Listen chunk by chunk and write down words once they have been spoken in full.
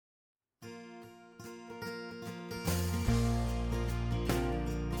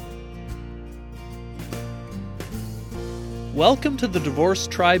Welcome to the Divorce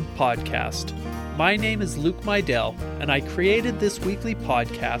Tribe podcast. My name is Luke Mydell, and I created this weekly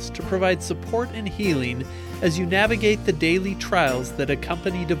podcast to provide support and healing as you navigate the daily trials that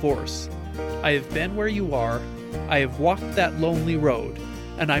accompany divorce. I have been where you are, I have walked that lonely road,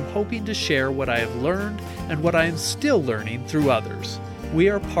 and I'm hoping to share what I have learned and what I am still learning through others. We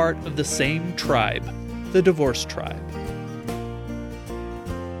are part of the same tribe, the Divorce Tribe.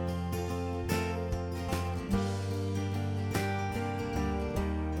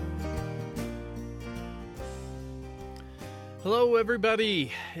 Hello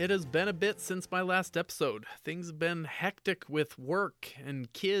everybody! It has been a bit since my last episode. Things have been hectic with work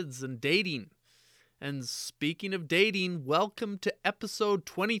and kids and dating. And speaking of dating, welcome to episode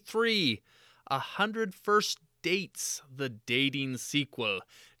 23, 100 First Dates, the dating sequel.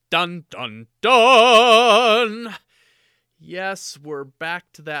 Dun dun dun! Yes, we're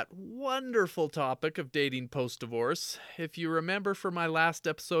back to that wonderful topic of dating post-divorce. If you remember from my last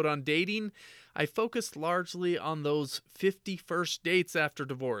episode on dating, I focused largely on those 50 first dates after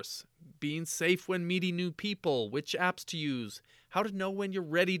divorce, being safe when meeting new people, which apps to use, how to know when you're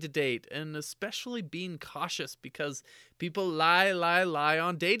ready to date, and especially being cautious because people lie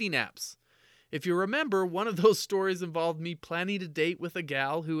on dating apps. If you remember, one of those stories involved me planning to date with a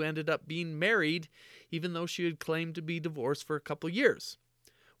gal who ended up being married, even though she had claimed to be divorced for a couple years.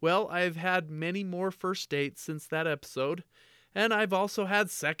 Well, I've had many more first dates since that episode, and I've also had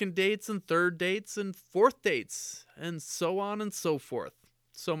second dates and third dates and fourth dates, and so on and so forth.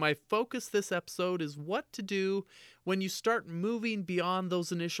 So my focus this episode is what to do when you start moving beyond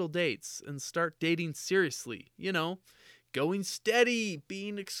those initial dates and start dating seriously. You know, going steady,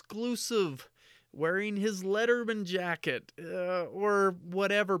 being exclusive, wearing his Letterman jacket, or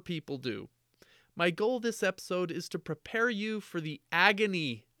whatever people do. My goal this episode is to prepare you for the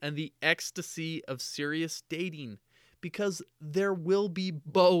agony and the ecstasy of serious dating, because there will be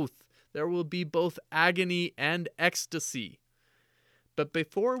both. There will be both agony and ecstasy. But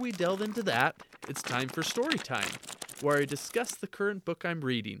before we delve into that, it's time for story time, where I discuss the current book I'm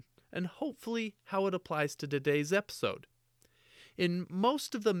reading, and hopefully how it applies to today's episode. In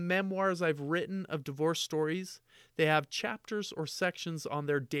most of the memoirs I've written of divorce stories, they have chapters or sections on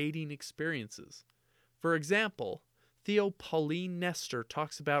their dating experiences. For example, Theo Pauline Nestor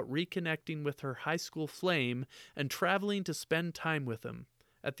talks about reconnecting with her high school flame and traveling to spend time with him.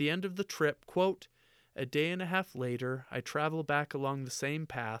 At the end of the trip, quote, "A day and a half later, I travel back along the same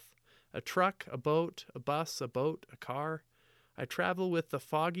path. A truck, a boat, a bus, a boat, a car. I travel with the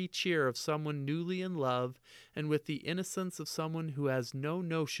foggy cheer of someone newly in love and with the innocence of someone who has no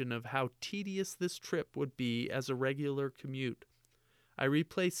notion of how tedious this trip would be as a regular commute. I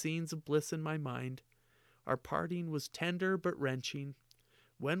replay scenes of bliss in my mind. Our parting was tender but wrenching.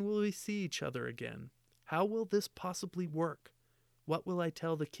 When will we see each other again? How will this possibly work? What will I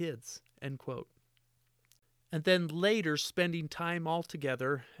tell the kids?" End quote. And then later spending time all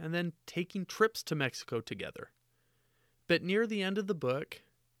together and then taking trips to Mexico together. But near the end of the book,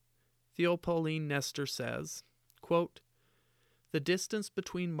 Theo Pauline Nestor says, quote, "The distance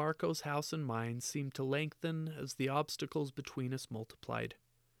between Marco's house and mine seemed to lengthen as the obstacles between us multiplied.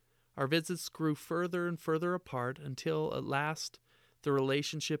 Our visits grew further and further apart until, at last, the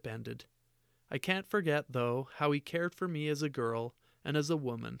relationship ended. I can't forget, though, how he cared for me as a girl and as a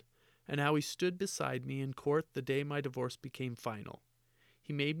woman, and how he stood beside me in court the day my divorce became final.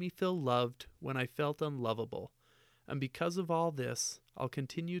 He made me feel loved when I felt unlovable. And because of all this, I'll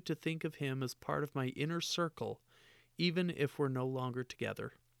continue to think of him as part of my inner circle, even if we're no longer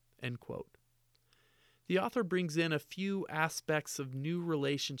together." End quote. The author brings in a few aspects of new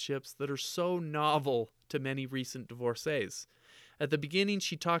relationships that are so novel to many recent divorcees. At the beginning,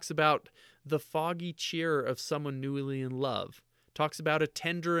 she talks about the foggy cheer of someone newly in love, talks about a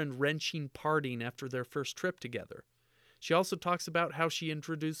tender and wrenching parting after their first trip together. She also talks about how she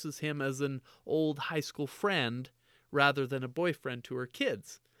introduces him as an old high school friend rather than a boyfriend to her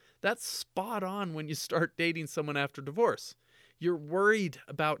kids. That's spot on when you start dating someone after divorce. You're worried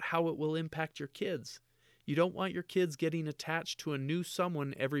about how it will impact your kids. You don't want your kids getting attached to a new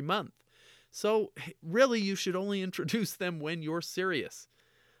someone every month. So really, you should only introduce them when you're serious.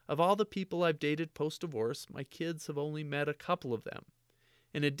 Of all the people I've dated post-divorce, my kids have only met a couple of them.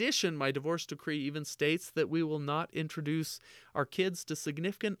 In addition, my divorce decree even states that we will not introduce our kids to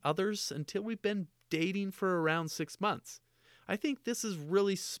significant others until we've been dating for around 6 months. I think this is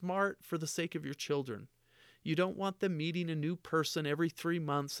really smart for the sake of your children. You don't want them meeting a new person every 3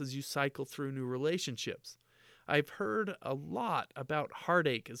 months as you cycle through new relationships. I've heard a lot about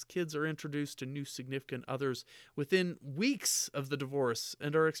heartache as kids are introduced to new significant others within weeks of the divorce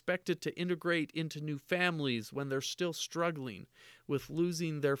and are expected to integrate into new families when they're still struggling with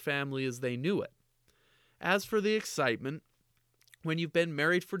losing their family as they knew it. As for the excitement, when you've been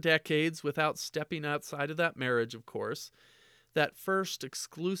married for decades without stepping outside of that marriage, of course, that first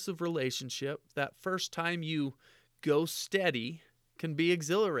exclusive relationship, that first time you go steady, can be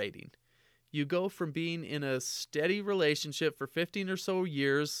exhilarating. You go from being in a steady relationship for 15 or so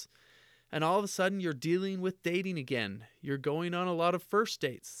years, and all of a sudden you're dealing with dating again. You're going on a lot of first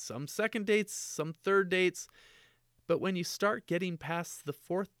dates, some second dates, some third dates. But when you start getting past the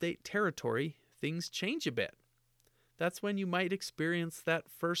fourth date territory, things change a bit. That's when you might experience that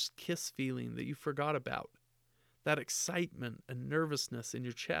first kiss feeling that you forgot about. That excitement and nervousness in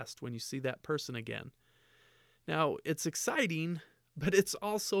your chest when you see that person again. Now, it's exciting, but it's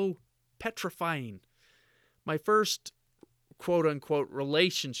also petrifying. My first quote-unquote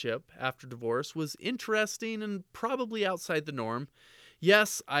relationship after divorce was interesting and probably outside the norm.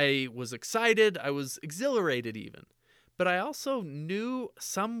 Yes, I was excited, I was exhilarated even. But I also knew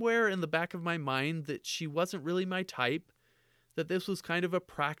somewhere in the back of my mind that she wasn't really my type, that this was kind of a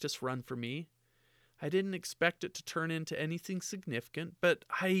practice run for me. I didn't expect it to turn into anything significant, but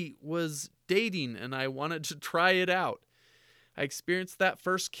I was dating and I wanted to try it out. I experienced that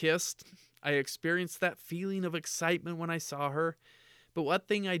first kiss. I experienced that feeling of excitement when I saw her. But one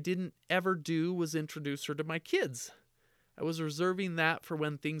thing I didn't ever do was introduce her to my kids. I was reserving that for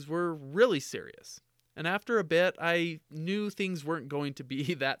when things were really serious. And after a bit, I knew things weren't going to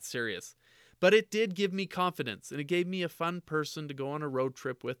be that serious. But it did give me confidence, and it gave me a fun person to go on a road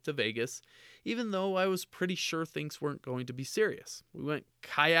trip with to Vegas, even though I was pretty sure things weren't going to be serious. We went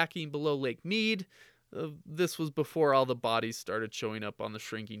kayaking below Lake Mead. This was before all the bodies started showing up on the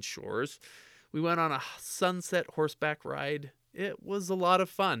shrinking shores. We went on a sunset horseback ride. It was a lot of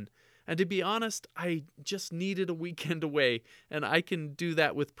fun. And to be honest, I just needed a weekend away, and I can do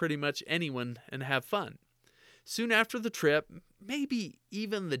that with pretty much anyone and have fun. Soon after the trip, maybe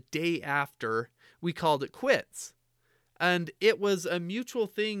even the day after, we called it quits. And it was a mutual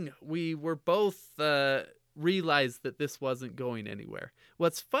thing. We were both realized that this wasn't going anywhere.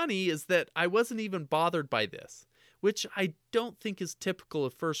 What's funny is that I wasn't even bothered by this, which I don't think is typical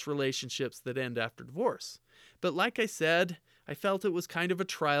of first relationships that end after divorce. But like I said, I felt it was kind of a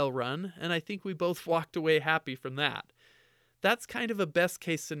trial run, and I think we both walked away happy from that. That's kind of a best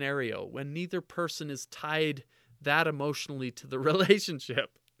case scenario when neither person is tied that emotionally to the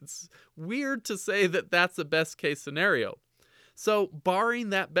relationship. It's weird to say that that's a best case scenario. So, barring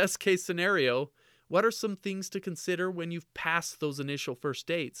that best case scenario, what are some things to consider when you've passed those initial first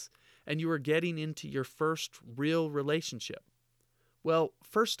dates and you are getting into your first real relationship? Well,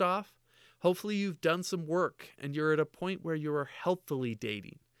 first off, hopefully you've done some work and you're at a point where you are healthily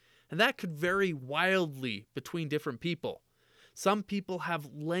dating. And that could vary wildly between different people. Some people have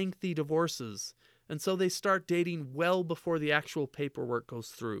lengthy divorces, and so they start dating well before the actual paperwork goes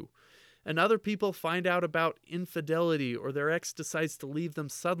through. And other people find out about infidelity or their ex decides to leave them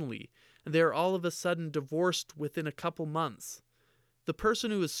suddenly, and they are all of a sudden divorced within a couple months. The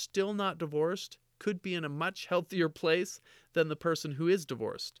person who is still not divorced could be in a much healthier place than the person who is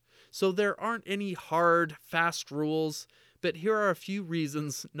divorced. So there aren't any hard, fast rules, but here are a few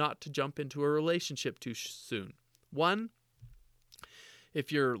reasons not to jump into a relationship too soon. 1, if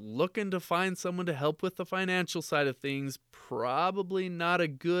you're looking to find someone to help with the financial side of things, probably not a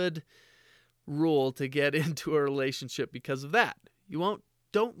good rule to get into a relationship because of that. You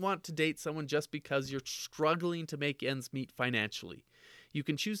don't want to date someone just because you're struggling to make ends meet financially. You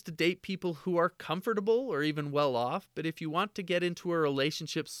can choose to date people who are comfortable or even well off, but if you want to get into a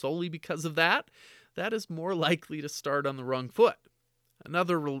relationship solely because of that, that is more likely to start on the wrong foot.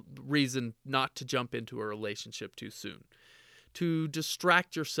 Another reason not to jump into a relationship too soon. To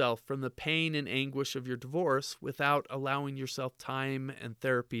distract yourself from the pain and anguish of your divorce without allowing yourself time and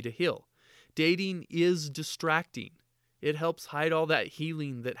therapy to heal. Dating is distracting. It helps hide all that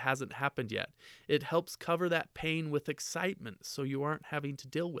healing that hasn't happened yet. It helps cover that pain with excitement so you aren't having to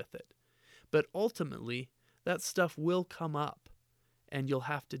deal with it. But ultimately, that stuff will come up and you'll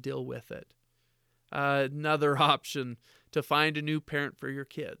have to deal with it. Another option, to find a new parent for your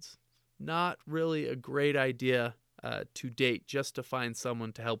kids. Not really a great idea to date just to find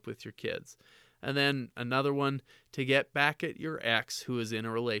someone to help with your kids. And then another one, to get back at your ex who is in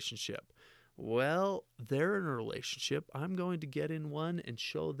a relationship. Well, they're in a relationship. I'm going to get in one and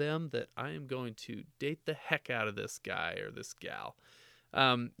show them that I am going to date the heck out of this guy or this gal.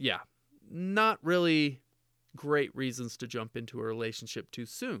 Not really great reasons to jump into a relationship too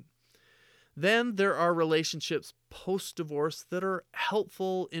soon. Then there are relationships post-divorce that are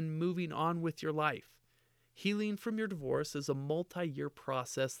helpful in moving on with your life. Healing from your divorce is a multi-year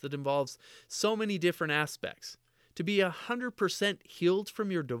process that involves so many different aspects. To be 100% healed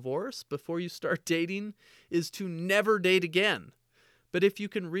from your divorce before you start dating is to never date again. But if you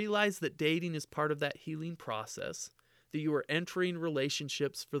can realize that dating is part of that healing process, that you are entering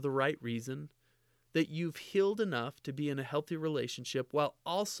relationships for the right reason, that you've healed enough to be in a healthy relationship while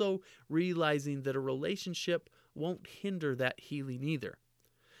also realizing that a relationship won't hinder that healing either.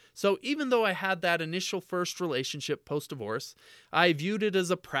 So even though I had that initial first relationship post-divorce, I viewed it as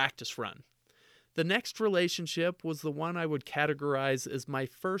a practice run. The next relationship was the one I would categorize as my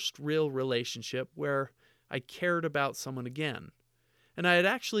first real relationship where I cared about someone again. And I had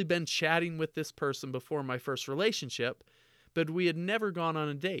actually been chatting with this person before my first relationship, but we had never gone on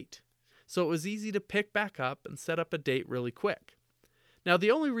a date. So it was easy to pick back up and set up a date really quick. Now,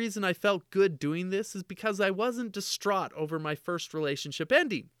 the only reason I felt good doing this is because I wasn't distraught over my first relationship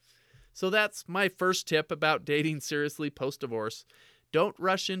ending. So that's my first tip about dating seriously post-divorce. Don't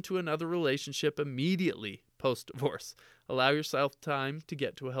rush into another relationship immediately post-divorce. Allow yourself time to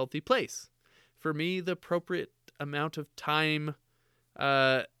get to a healthy place. For me, the appropriate amount of time,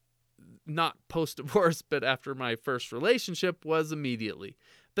 not post-divorce, but after my first relationship, was immediately.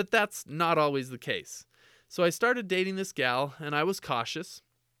 But that's not always the case. So I started dating this gal, and I was cautious,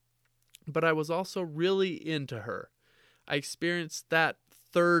 but I was also really into her. I experienced that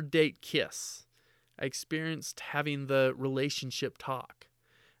third date kiss. I experienced having the relationship talk,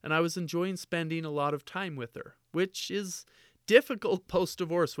 and I was enjoying spending a lot of time with her, which is difficult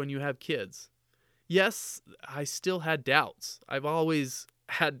post-divorce when you have kids. Yes, I still had doubts. I've always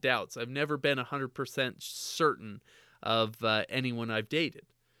had doubts. I've never been 100% certain of anyone I've dated.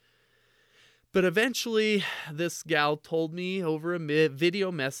 But eventually, this gal told me over a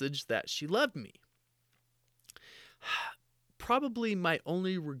video message that she loved me. Probably my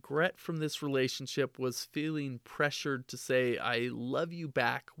only regret from this relationship was feeling pressured to say I love you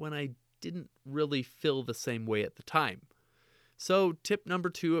back when I didn't really feel the same way at the time. So tip number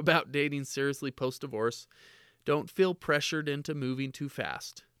 2 about dating seriously post-divorce: don't feel pressured into moving too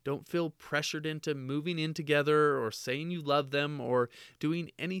fast. Don't feel pressured into moving in together or saying you love them or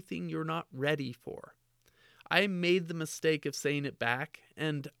doing anything you're not ready for. I made the mistake of saying it back,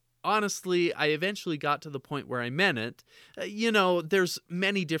 and honestly, I eventually got to the point where I meant it. There's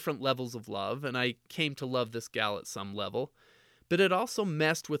many different levels of love, and I came to love this gal at some level, but it also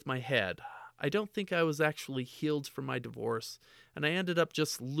messed with my head. I don't think I was actually healed from my divorce, and I ended up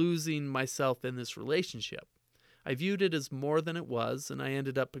just losing myself in this relationship. I viewed it as more than it was, and I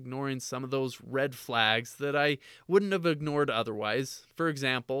ended up ignoring some of those red flags that I wouldn't have ignored otherwise. For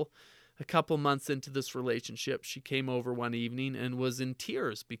example, a couple months into this relationship, she came over one evening and was in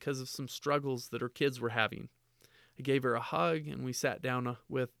tears because of some struggles that her kids were having. I gave her a hug, and I sat down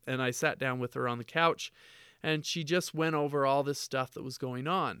with her on the couch, and she just went over all this stuff that was going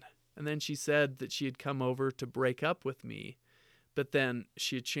on. And then she said that she had come over to break up with me, but then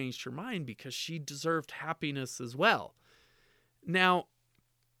she had changed her mind because she deserved happiness as well. Now,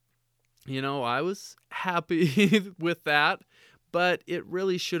 I was happy with that, but it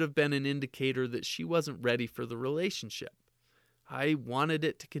really should have been an indicator that she wasn't ready for the relationship. I wanted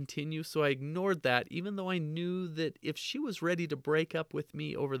it to continue, so I ignored that, even though I knew that if she was ready to break up with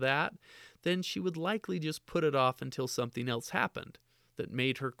me over that, then she would likely just put it off until something else happened that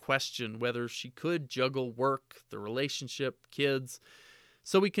made her question whether she could juggle work, the relationship, kids.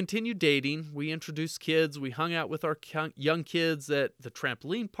 So we continued dating. We introduced kids. We hung out with our young kids at the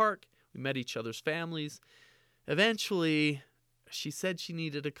trampoline park. We met each other's families. Eventually, she said she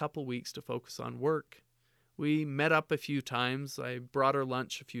needed a couple weeks to focus on work. We met up a few times. I brought her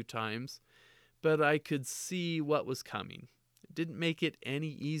lunch a few times, but I could see what was coming. It didn't make it any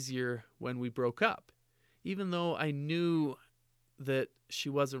easier when we broke up, even though I knew that she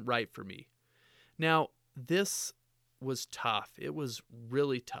wasn't right for me. Now, this was tough. It was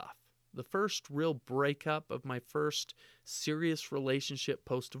really tough. The first real breakup of my first serious relationship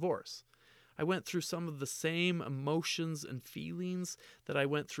post-divorce. I went through some of the same emotions and feelings that I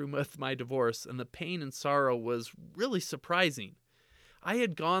went through with my divorce, and the pain and sorrow was really surprising. I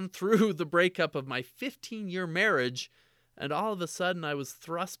had gone through the breakup of my 15-year marriage, and all of a sudden I was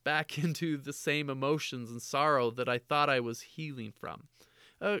thrust back into the same emotions and sorrow that I thought I was healing from.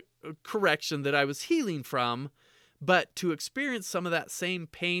 Correction, that I was healing from, but to experience some of that same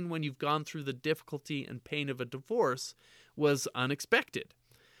pain when you've gone through the difficulty and pain of a divorce was unexpected.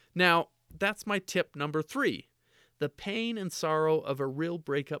 Now, that's my tip number 3. The pain and sorrow of a real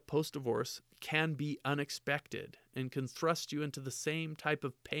breakup post-divorce can be unexpected, and can thrust you into the same type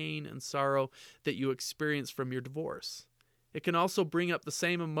of pain and sorrow that you experienced from your divorce. It can also bring up the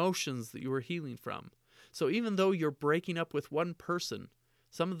same emotions that you were healing from. So even though you're breaking up with one person,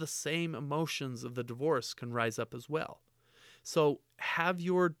 some of the same emotions of the divorce can rise up as well. So have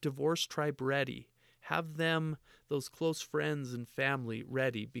your divorce tribe ready. Have them, those close friends and family,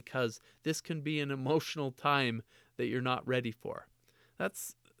 ready, because this can be an emotional time that you're not ready for.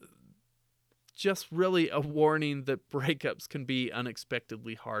 That's just really a warning that breakups can be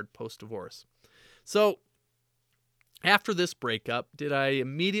unexpectedly hard post-divorce. So after this breakup, did I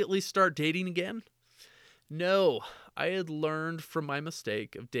immediately start dating again? No, I had learned from my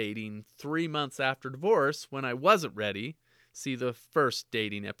mistake of dating 3 months after divorce when I wasn't ready. See the first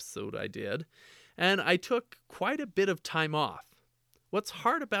dating episode I did. And I took quite a bit of time off. What's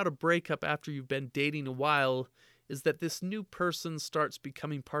hard about a breakup after you've been dating a while is that this new person starts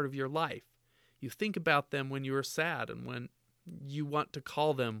becoming part of your life. You think about them when you are sad and when you want to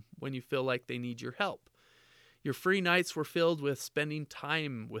call them when you feel like they need your help. Your free nights were filled with spending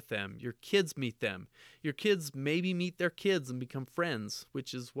time with them. Your kids meet them. Your kids maybe meet their kids and become friends,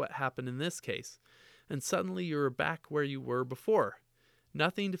 which is what happened in this case. And suddenly you're back where you were before.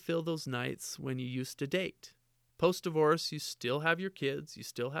 Nothing to fill those nights when you used to date. Post-divorce, you still have your kids, you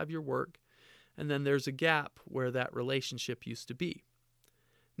still have your work, and then there's a gap where that relationship used to be.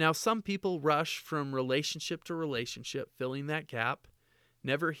 Now, some people rush from relationship to relationship, filling that gap,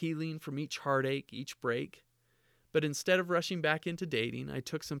 never healing from each heartache, each break. But instead of rushing back into dating, I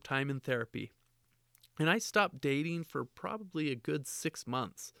took some time in therapy. And I stopped dating for probably a good 6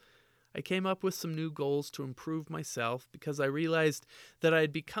 months. I came up with some new goals to improve myself because I realized that I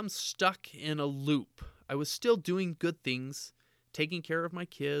had become stuck in a loop. I was still doing good things, taking care of my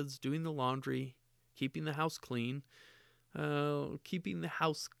kids, doing the laundry, keeping the house clean, keeping the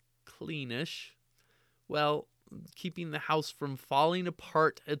house cleanish. Well, keeping the house from falling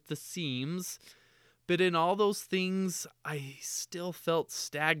apart at the seams. But in all those things, I still felt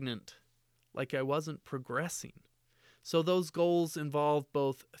stagnant, like I wasn't progressing. So those goals involved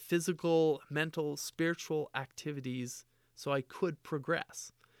both physical, mental, spiritual activities so I could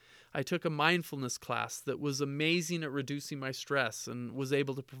progress. I took a mindfulness class that was amazing at reducing my stress and was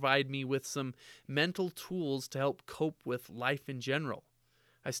able to provide me with some mental tools to help cope with life in general.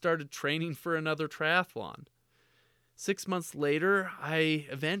 I started training for another triathlon. 6 months later, I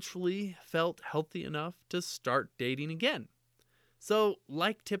eventually felt healthy enough to start dating again. So,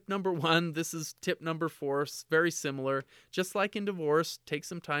 like tip number 1, this is tip number 4, very similar. Just like in divorce, take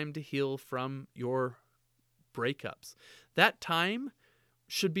some time to heal from your breakups. That time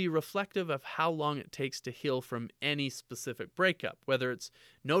should be reflective of how long it takes to heal from any specific breakup, whether it's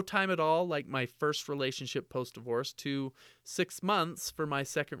no time at all, like my first relationship post-divorce, to 6 months for my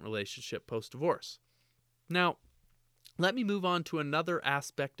second relationship post-divorce. Now, let me move on to another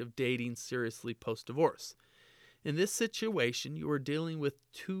aspect of dating seriously post-divorce. In this situation, you are dealing with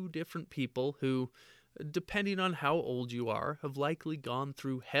two different people who, depending on how old you are, have likely gone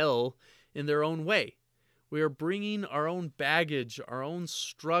through hell in their own way. We are bringing our own baggage, our own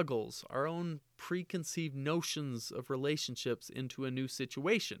struggles, our own preconceived notions of relationships into a new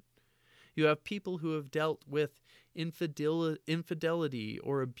situation. You have people who have dealt with infidelity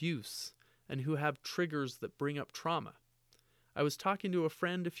or abuse and who have triggers that bring up trauma. I was talking to a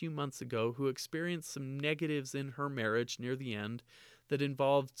friend a few months ago who experienced some negatives in her marriage near the end that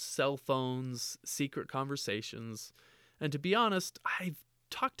involved cell phones, secret conversations, and to be honest, I've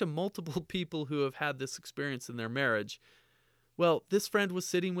talked to multiple people who have had this experience in their marriage. Well, this friend was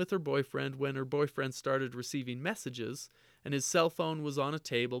sitting with her boyfriend when her boyfriend started receiving messages, and his cell phone was on a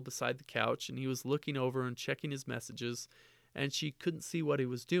table beside the couch, and he was looking over and checking his messages, and she couldn't see what he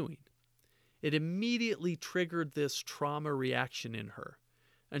was doing. It immediately triggered this trauma reaction in her,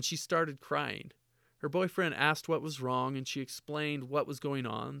 and she started crying. Her boyfriend asked what was wrong, and she explained what was going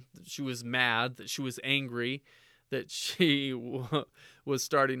on. That she was mad, that she was angry, that she was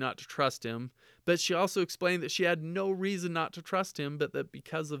starting not to trust him. But she also explained that she had no reason not to trust him, but that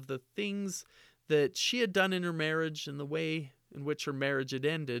because of the things that she had done in her marriage and the way in which her marriage had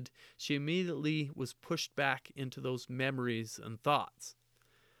ended, she immediately was pushed back into those memories and thoughts.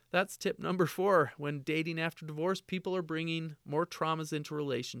 That's tip number 4. When dating after divorce, people are bringing more traumas into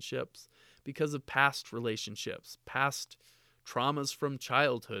relationships because of past relationships, past traumas from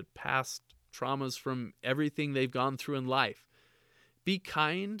childhood, past traumas from everything they've gone through in life. Be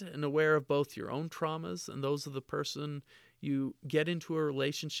kind and aware of both your own traumas and those of the person you get into a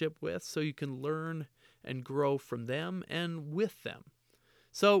relationship with so you can learn and grow from them and with them.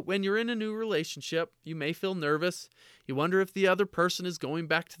 So when you're in a new relationship, you may feel nervous. You wonder if the other person is going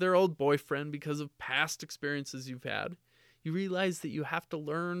back to their old boyfriend because of past experiences you've had. You realize that you have to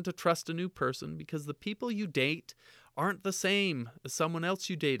learn to trust a new person because the people you date aren't the same as someone else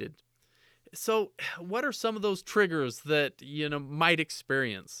you dated. So what are some of those triggers that might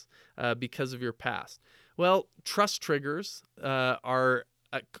experience because of your past? Well, trust triggers are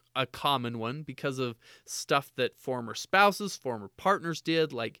a common one because of stuff that former spouses, former partners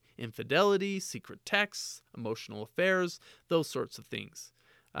did, like infidelity, secret texts, emotional affairs, those sorts of things.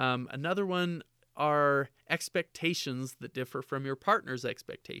 Another one are expectations that differ from your partner's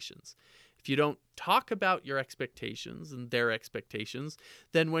expectations. If you don't talk about your expectations and their expectations,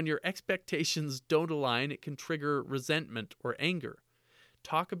 then when your expectations don't align, it can trigger resentment or anger.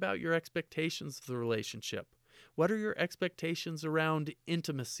 Talk about your expectations of the relationship. What are your expectations around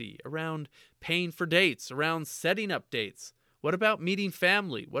intimacy, around paying for dates, around setting up dates? What about meeting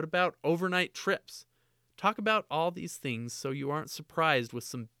family? What about overnight trips? Talk about all these things so you aren't surprised with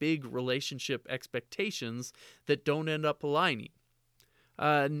some big relationship expectations that don't end up aligning.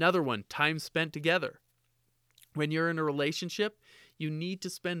 Another one, time spent together. When you're in a relationship, you need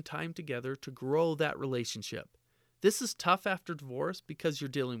to spend time together to grow that relationship. This is tough after divorce because you're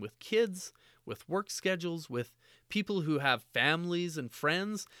dealing with kids, with work schedules, with people who have families and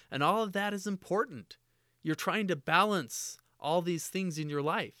friends, and all of that is important. You're trying to balance all these things in your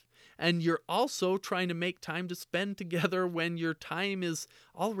life. And you're also trying to make time to spend together when your time is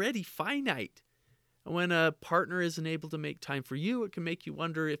already finite. When a partner isn't able to make time for you, it can make you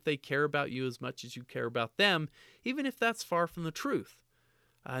wonder if they care about you as much as you care about them, even if that's far from the truth.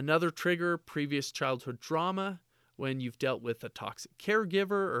 Another trigger, previous childhood trauma, when you've dealt with a toxic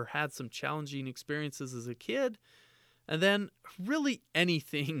caregiver or had some challenging experiences as a kid. And then really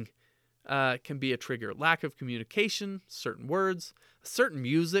anything can be a trigger. Lack of communication, certain words, certain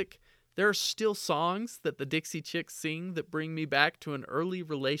music. There are still songs that the Dixie Chicks sing that bring me back to an early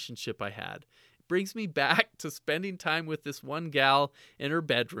relationship I had. It brings me back to spending time with this one gal in her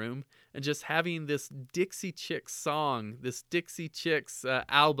bedroom and just having this Dixie Chicks song, this Dixie Chicks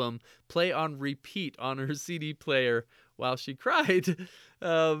album play on repeat on her CD player while she cried.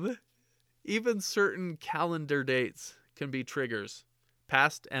 Even certain calendar dates can be triggers.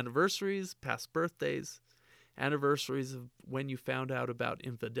 Past anniversaries, past birthdays, anniversaries of when you found out about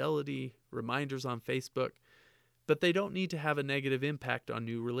infidelity, reminders on Facebook, but they don't need to have a negative impact on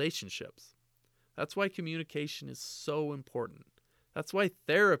new relationships. That's why communication is so important. That's why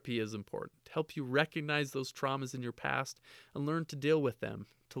therapy is important, to help you recognize those traumas in your past and learn to deal with them,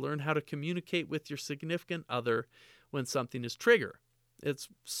 to learn how to communicate with your significant other when something is triggered. It's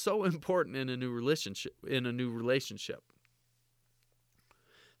so important in a new relationship.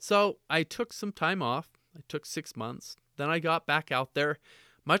 So I took some time off. I took 6 months. Then I got back out there,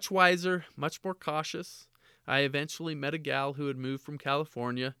 much wiser, much more cautious. I eventually met a gal who had moved from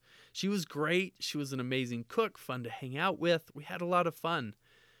California. She was great. She was an amazing cook, fun to hang out with. We had a lot of fun.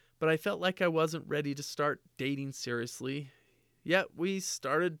 But I felt like I wasn't ready to start dating seriously. Yet we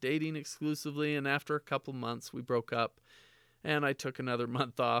started dating exclusively, and after a couple months we broke up, and I took another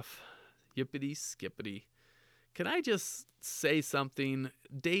month off. Yippity skippity. Can I just say something?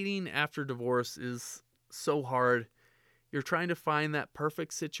 Dating after divorce is so hard. You're trying to find that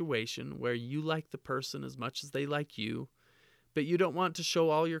perfect situation where you like the person as much as they like you, but you don't want to show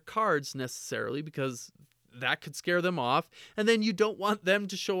all your cards necessarily because that could scare them off. And then you don't want them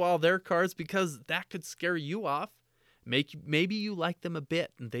to show all their cards because that could scare you off. Maybe you like them a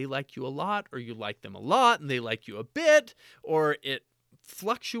bit and they like you a lot, or you like them a lot and they like you a bit, or it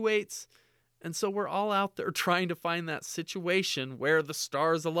fluctuates. And so we're all out there trying to find that situation where the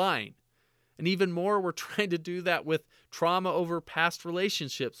stars align. And even more, we're trying to do that with trauma over past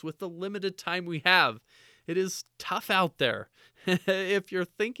relationships, with the limited time we have. It is tough out there. If you're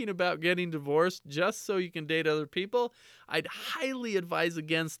thinking about getting divorced just so you can date other people, I'd highly advise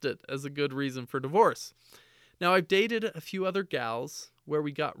against it as a good reason for divorce. Now, I've dated a few other gals where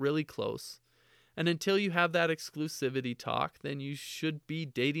we got really close. And until you have that exclusivity talk, then you should be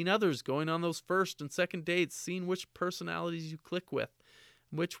dating others, going on those first and second dates, seeing which personalities you click with,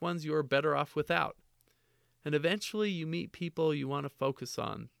 and which ones you are better off without. And eventually you meet people you want to focus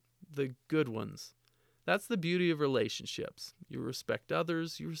on, the good ones. That's the beauty of relationships. You respect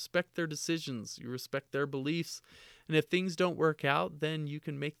others, you respect their decisions, you respect their beliefs, and if things don't work out, then you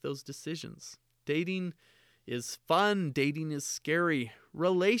can make those decisions. Dating is fun. Dating is scary.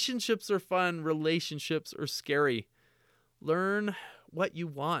 Relationships are fun. Relationships are scary. Learn what you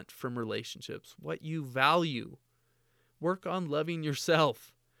want from relationships, what you value. Work on loving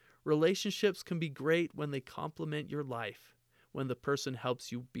yourself. Relationships can be great when they complement your life, when the person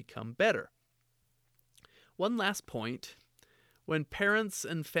helps you become better. One last point. When parents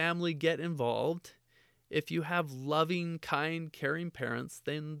and family get involved, if you have loving, kind, caring parents,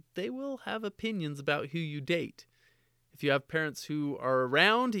 then they will have opinions about who you date. If you have parents who are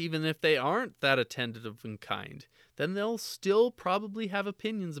around, even if they aren't that attentive and kind, then they'll still probably have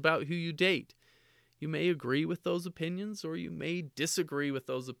opinions about who you date. You may agree with those opinions or you may disagree with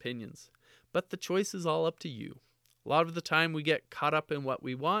those opinions, but the choice is all up to you. A lot of the time we get caught up in what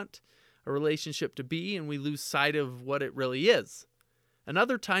we want a relationship to be and we lose sight of what it really is. And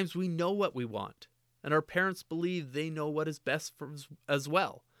other times we know what we want, and our parents believe they know what is best for us as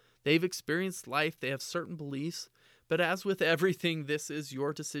well. They've experienced life, they have certain beliefs, but as with everything, this is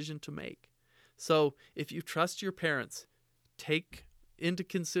your decision to make. So if you trust your parents, take into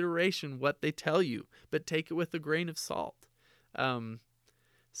consideration what they tell you, but take it with a grain of salt.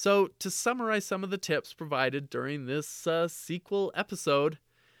 So to summarize some of the tips provided during this sequel episode,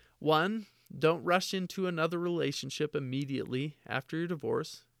 1, don't rush into another relationship immediately after your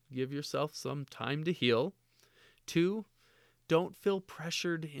divorce. Give yourself some time to heal. 2, don't feel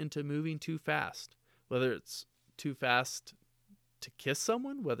pressured into moving too fast, whether it's too fast to kiss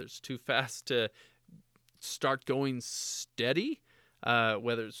someone, whether it's too fast to start going steady,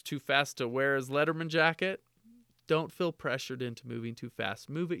 whether it's too fast to wear his Letterman jacket. Don't feel pressured into moving too fast.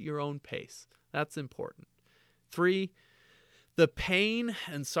 Move at your own pace. That's important. 3, the pain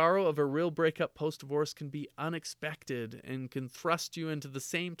and sorrow of a real breakup post-divorce can be unexpected and can thrust you into the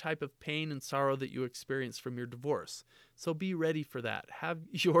same type of pain and sorrow that you experienced from your divorce. So be ready for that. Have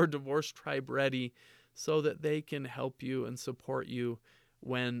your divorce tribe ready so that they can help you and support you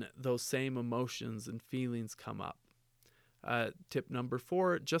when those same emotions and feelings come up. Tip number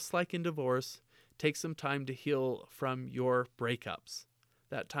 4, just like in divorce, take some time to heal from your breakups.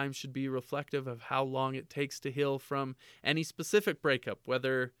 That time should be reflective of how long it takes to heal from any specific breakup,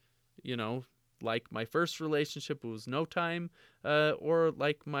 whether, like my first relationship, it was no time, or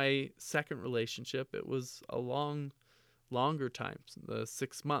like my second relationship, it was a longer time,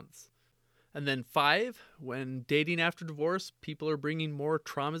 6 months. And then 5, when dating after divorce, people are bringing more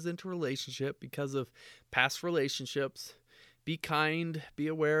traumas into relationship because of past relationships. Be kind, be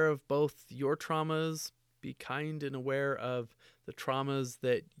aware of both your traumas, be kind and aware of the traumas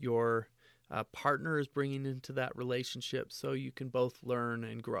that your partner is bringing into that relationship so you can both learn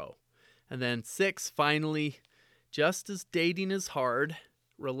and grow. And then 6, finally, just as dating is hard,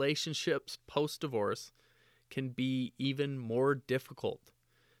 relationships post-divorce can be even more difficult.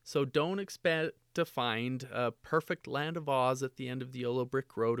 So don't expect to find a perfect land of Oz at the end of the yellow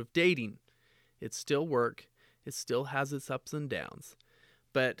brick road of dating. It's still work. It still has its ups and downs.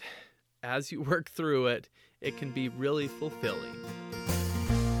 But as you work through it, it can be really fulfilling.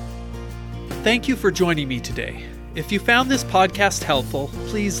 Thank you for joining me today. If you found this podcast helpful,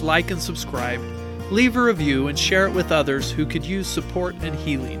 please like and subscribe, leave a review, and share it with others who could use support and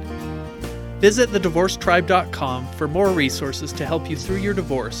healing. Visit thedivorcetribe.com for more resources to help you through your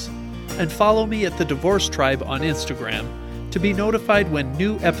divorce, and follow me at The Divorce Tribe on Instagram to be notified when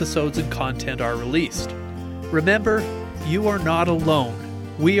new episodes and content are released. Remember, you are not alone.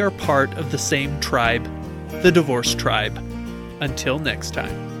 We are part of the same tribe, the Divorce Tribe. Until next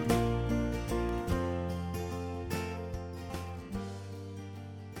time.